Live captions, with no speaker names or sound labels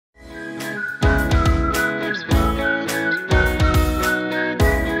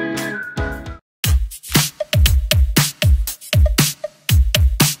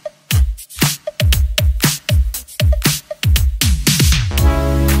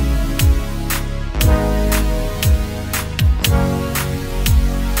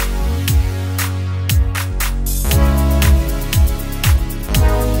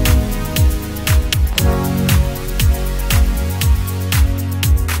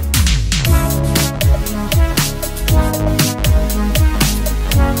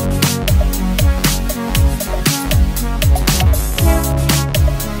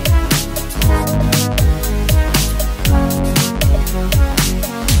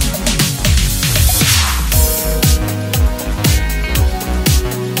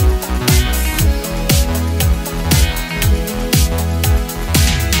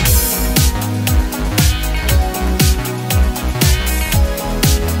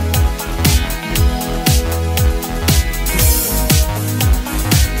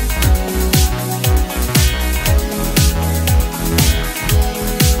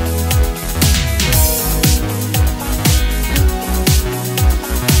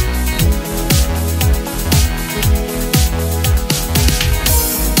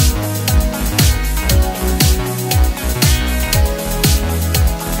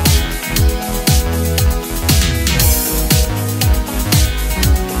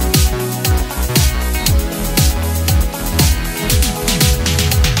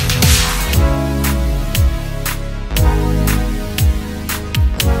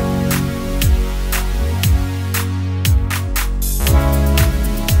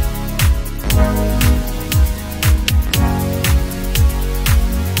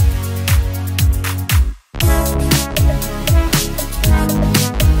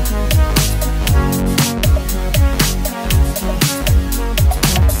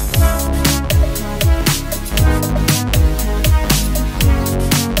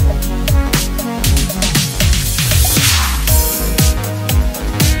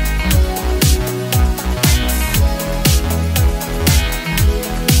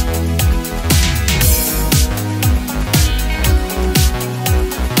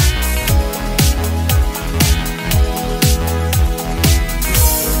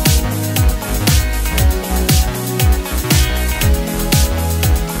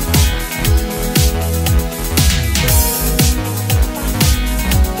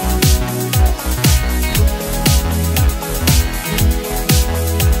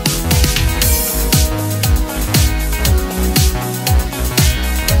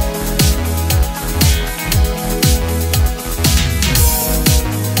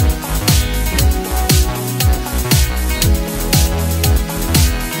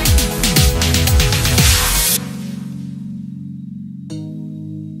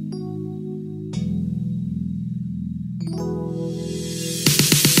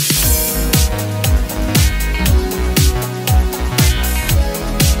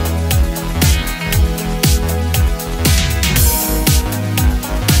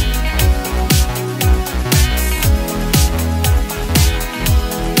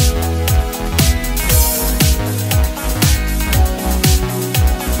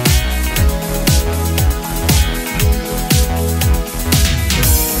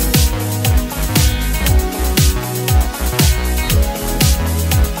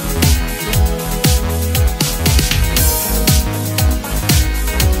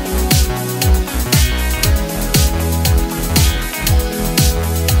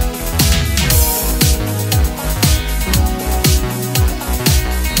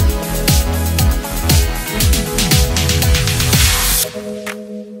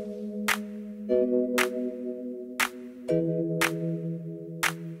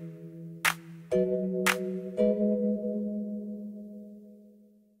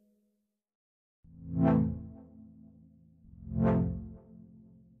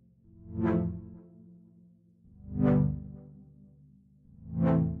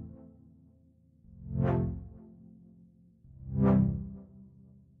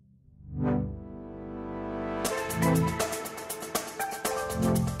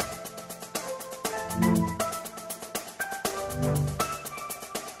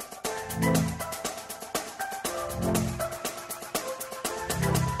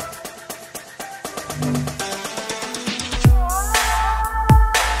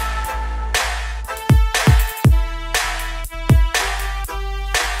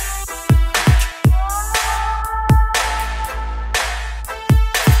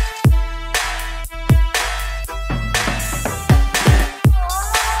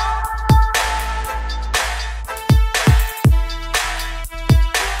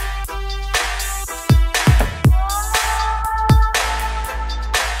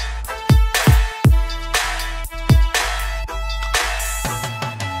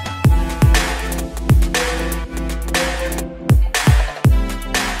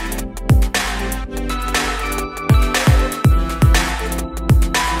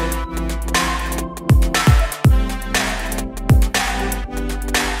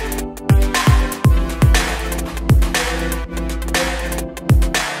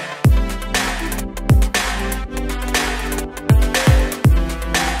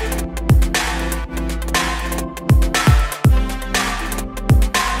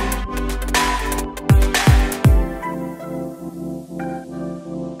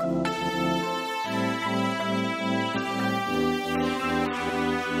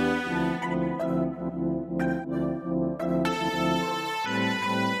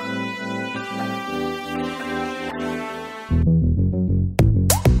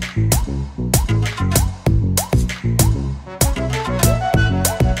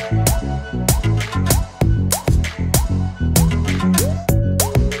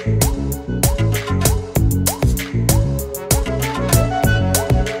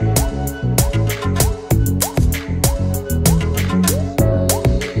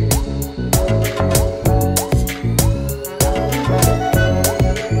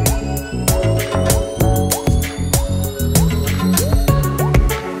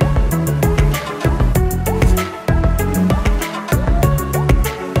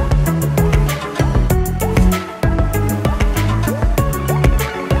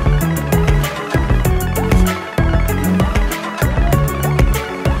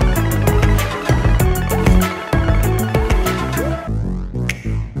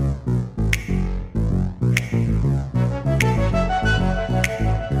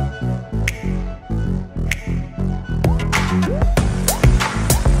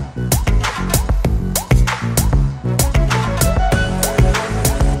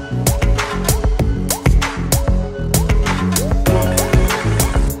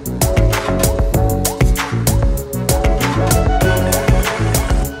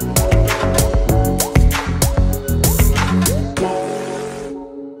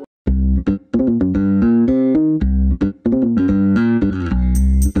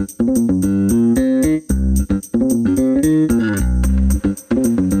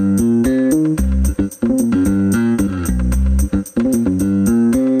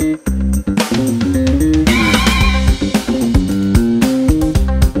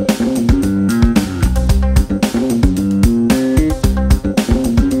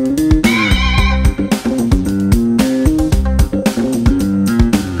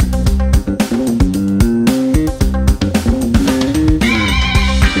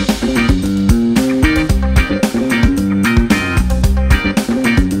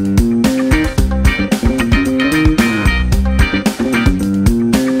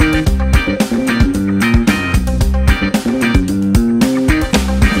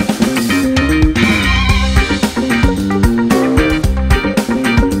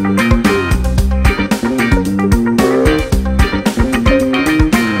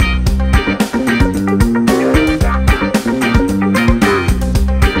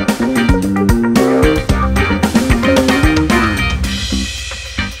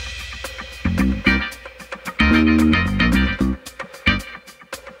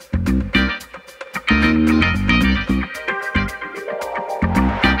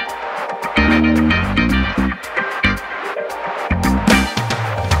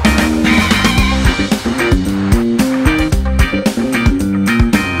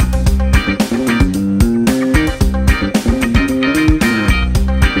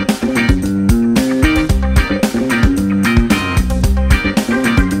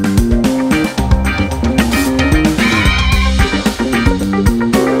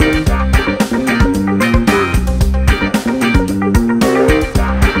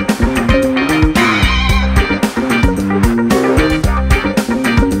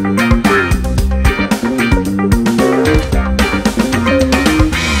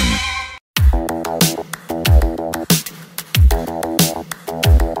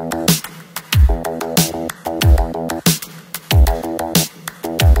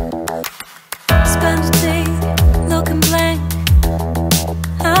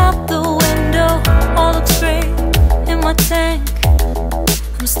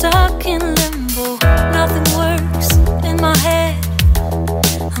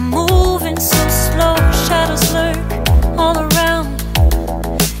shadows lurk all around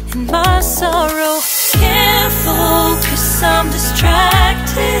in my sorrow. Can't focus, I'm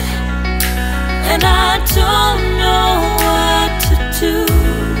distracted, and I don't know what to do.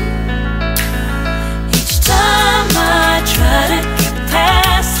 Each time I try to get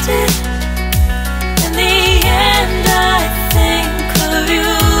past it, in the end I think of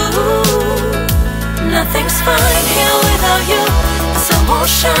you. Nothing's fine here without you. The sun won't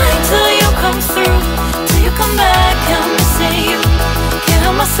shine till you come through. Till you come back, I'm missing you. Can't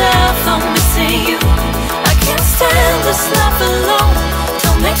help myself, I'm missing you. I can't stand this life alone.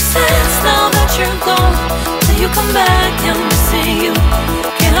 Don't make sense now that you're gone. Till you come back, I'm missing you.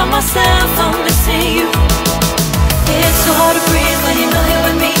 Can't help myself, I'm missing you. It's so hard to breathe when you're not here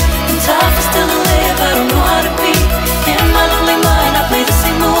with me. And tough is still to live, I don't know how to be. In my lonely mind, I play the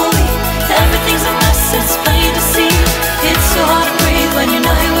same movie. Everything's a mess, it's plain to see. It's so hard to breathe when you're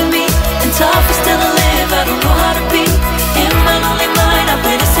not here with me. And tough is still to live, I don't know how to be. In my lonely mind, I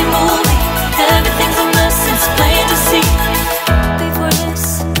play the same movie. Everything's a mess, it's plain to see. Before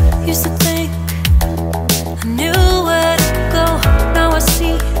this, used to think I knew where to go. Now I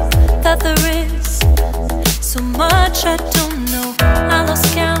see that there is so much I don't know. I lost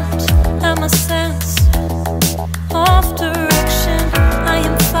count at my sense of direction. I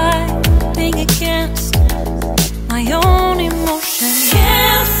am fighting against my own emotion.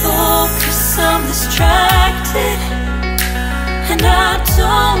 Can't focus, I'm distracted, and I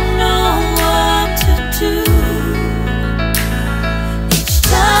don't know what to do. Each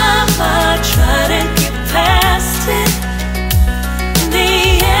time I try to get past it, in the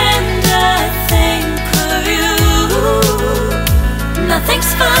end I think of you.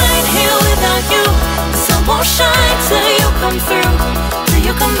 Nothing's fine here without you. The sun won't shine till you come through. Till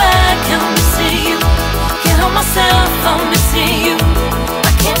you come back, I'm missing you. Can't help myself, I'm missing you.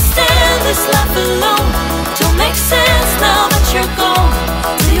 I can't stand this life alone. Don't make sense now that you're gone.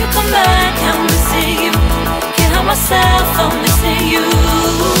 Till you come back, I'm missing you. Can't help myself, I'm missing you.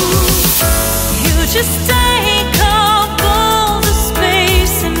 You just take up all the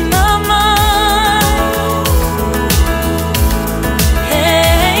space in my mind.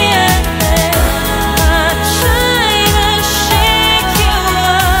 Hey, I try to shake you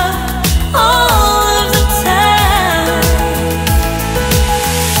up all of the time.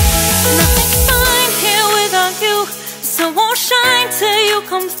 Nothing's fine here without you. The sun won't shine till you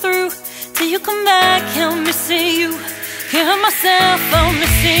come through. Till you come back, I'm missing you. Can't help myself, I'm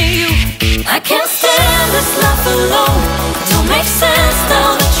missing you. I can't stand this life alone. Don't make sense now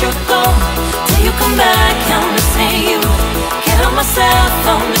that you're gone. Till you come back, I'm missing you. Can't help myself,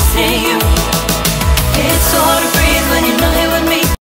 I'm missing you. It's so hard to breathe when you're not here